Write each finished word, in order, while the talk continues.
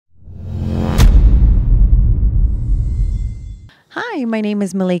Hi, my name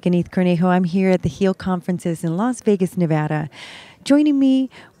is Malika Neith Cornejo. I'm here at the HEaL conferences in Las Vegas, Nevada. Joining me,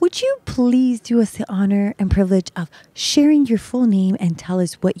 would you please do us the honor and privilege of sharing your full name and tell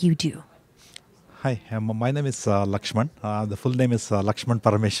us what you do? Hi, my name is Lakshman. The full name is Lakshman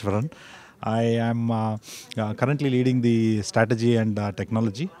Parameswaran. I am currently leading the strategy and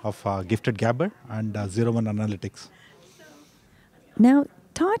technology of Gifted Gabber and Zero One Analytics. Now,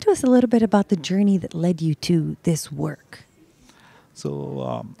 talk to us a little bit about the journey that led you to this work.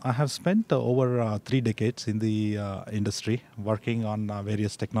 So I have spent over 3 decades in the industry working on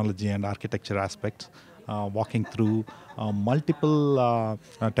various technology and architecture aspects, walking through multiple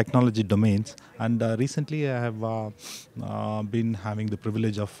technology domains. And recently I have been having the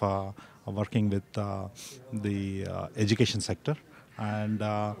privilege of working with the education sector. And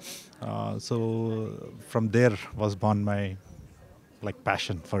so from there was born my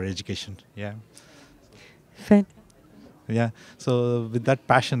passion for education. Yeah. Fan- Yeah, so with that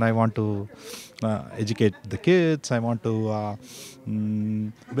passion, I want to educate the kids. I want to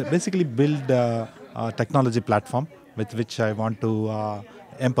basically build a technology platform with which I want to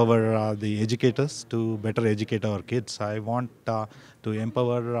empower the educators to better educate our kids. I want to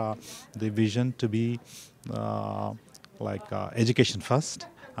empower the vision to be education first,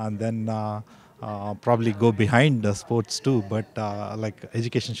 and then probably go behind the sports too, but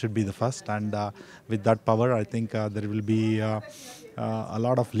education should be the first. And with that power, I think there will be a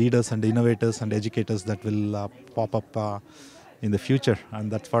lot of leaders and innovators and educators that will pop up in the future.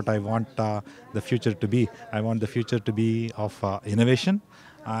 And that's what I want the future to be. I want the future to be of innovation,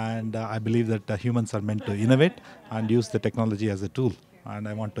 and I believe that humans are meant to innovate and use the technology as a tool, and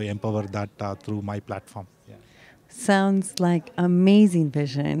I want to empower that through my platform. Yeah. Sounds like amazing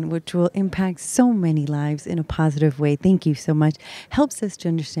vision, which will impact so many lives in a positive way. Thank you so much. Helps us to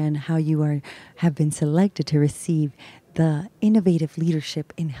understand how you have been selected to receive the Innovative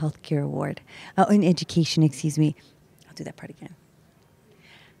Leadership in Healthcare Award, in education, excuse me. I'll do that part again.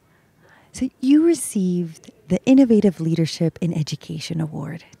 So you received the Innovative Leadership in Education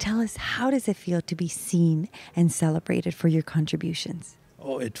Award. Tell us, how does it feel to be seen and celebrated for your contributions?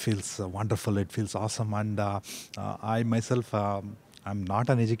 Oh, it feels wonderful. It feels awesome. And I myself, I'm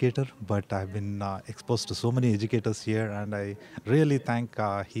not an educator, but I've been exposed to so many educators here. And I really thank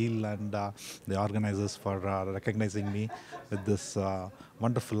HEAL and the organizers for recognizing me with this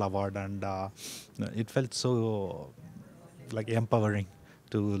wonderful award. And it felt so empowering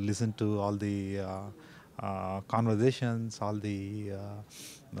to listen to all the conversations, all the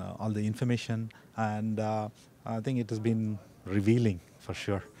information, and I think it has been revealing for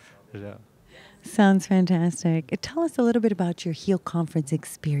sure. Yeah. Sounds fantastic. Tell us a little bit about your HEAL conference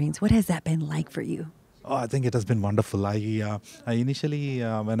experience. What has that been like for you? Oh, I think it has been wonderful. I initially,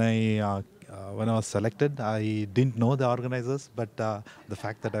 when I was selected, I didn't know the organizers, but the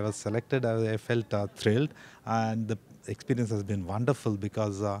fact that I was selected, I felt thrilled, and the experience has been wonderful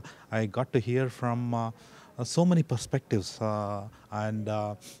because I got to hear from so many perspectives and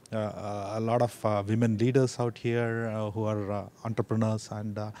a lot of women leaders out here who are entrepreneurs,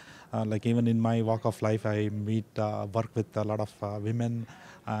 and even in my walk of life, I work with a lot of women,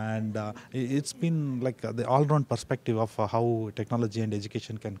 and it's been the all-round perspective of how technology and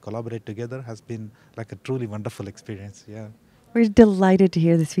education can collaborate together has been like a truly wonderful experience. Yeah. We're delighted to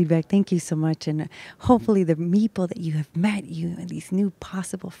hear this feedback. Thank you so much. And hopefully the people that you have met, and these new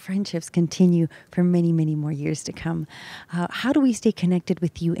possible friendships continue for many, many more years to come. How do we stay connected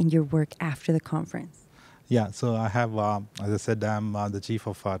with you and your work after the conference? Yeah, so I have, as I said, I'm the Chief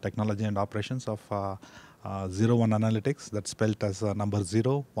of Technology and Operations of Zero One Analytics. That's spelled as number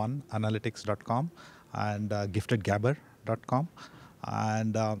 01analytics.com, and giftedgabber.com.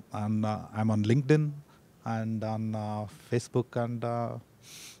 And I'm on LinkedIn and on Facebook, and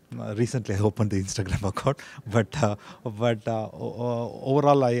recently I opened the Instagram account. But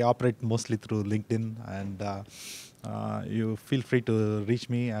overall, I operate mostly through LinkedIn, and you feel free to reach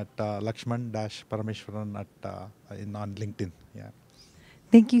me at Lakshman-Parameswaran on LinkedIn. Yeah.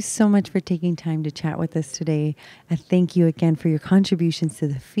 Thank you so much for taking time to chat with us today. And thank you again for your contributions to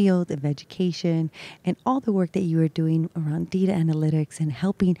the field of education and all the work that you are doing around data analytics and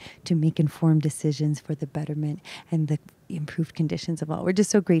helping to make informed decisions for the betterment and the improved conditions of all. We're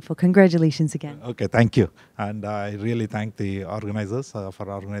just so grateful. Congratulations again. Okay, thank you. And I really thank the organizers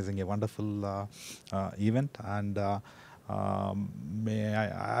for organizing a wonderful event. And I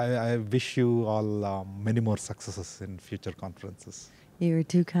wish you all many more successes in future conferences. You're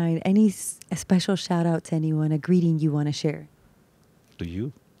too kind. Any special shout out to anyone, a greeting you want to share? To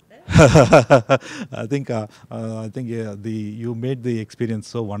you. I think you made the experience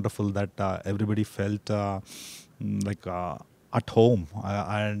so wonderful that everybody felt at home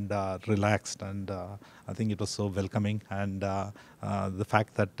and relaxed, and I think it was so welcoming. And the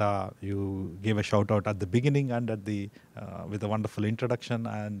fact that you gave a shout out at the beginning and at the with a wonderful introduction,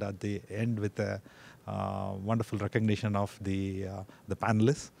 and at the end with a wonderful recognition of the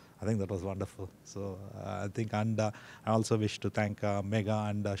panelists. I think that was wonderful. So I think, and I also wish to thank Mega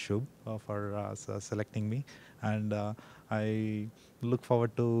and Shubh for selecting me, and I look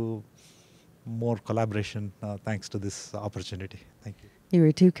forward to more collaboration thanks to this opportunity. Thank you. You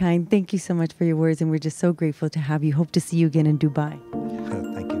were too kind. Thank you so much for your words, and we're just so grateful to have you. Hope to see you again in Dubai.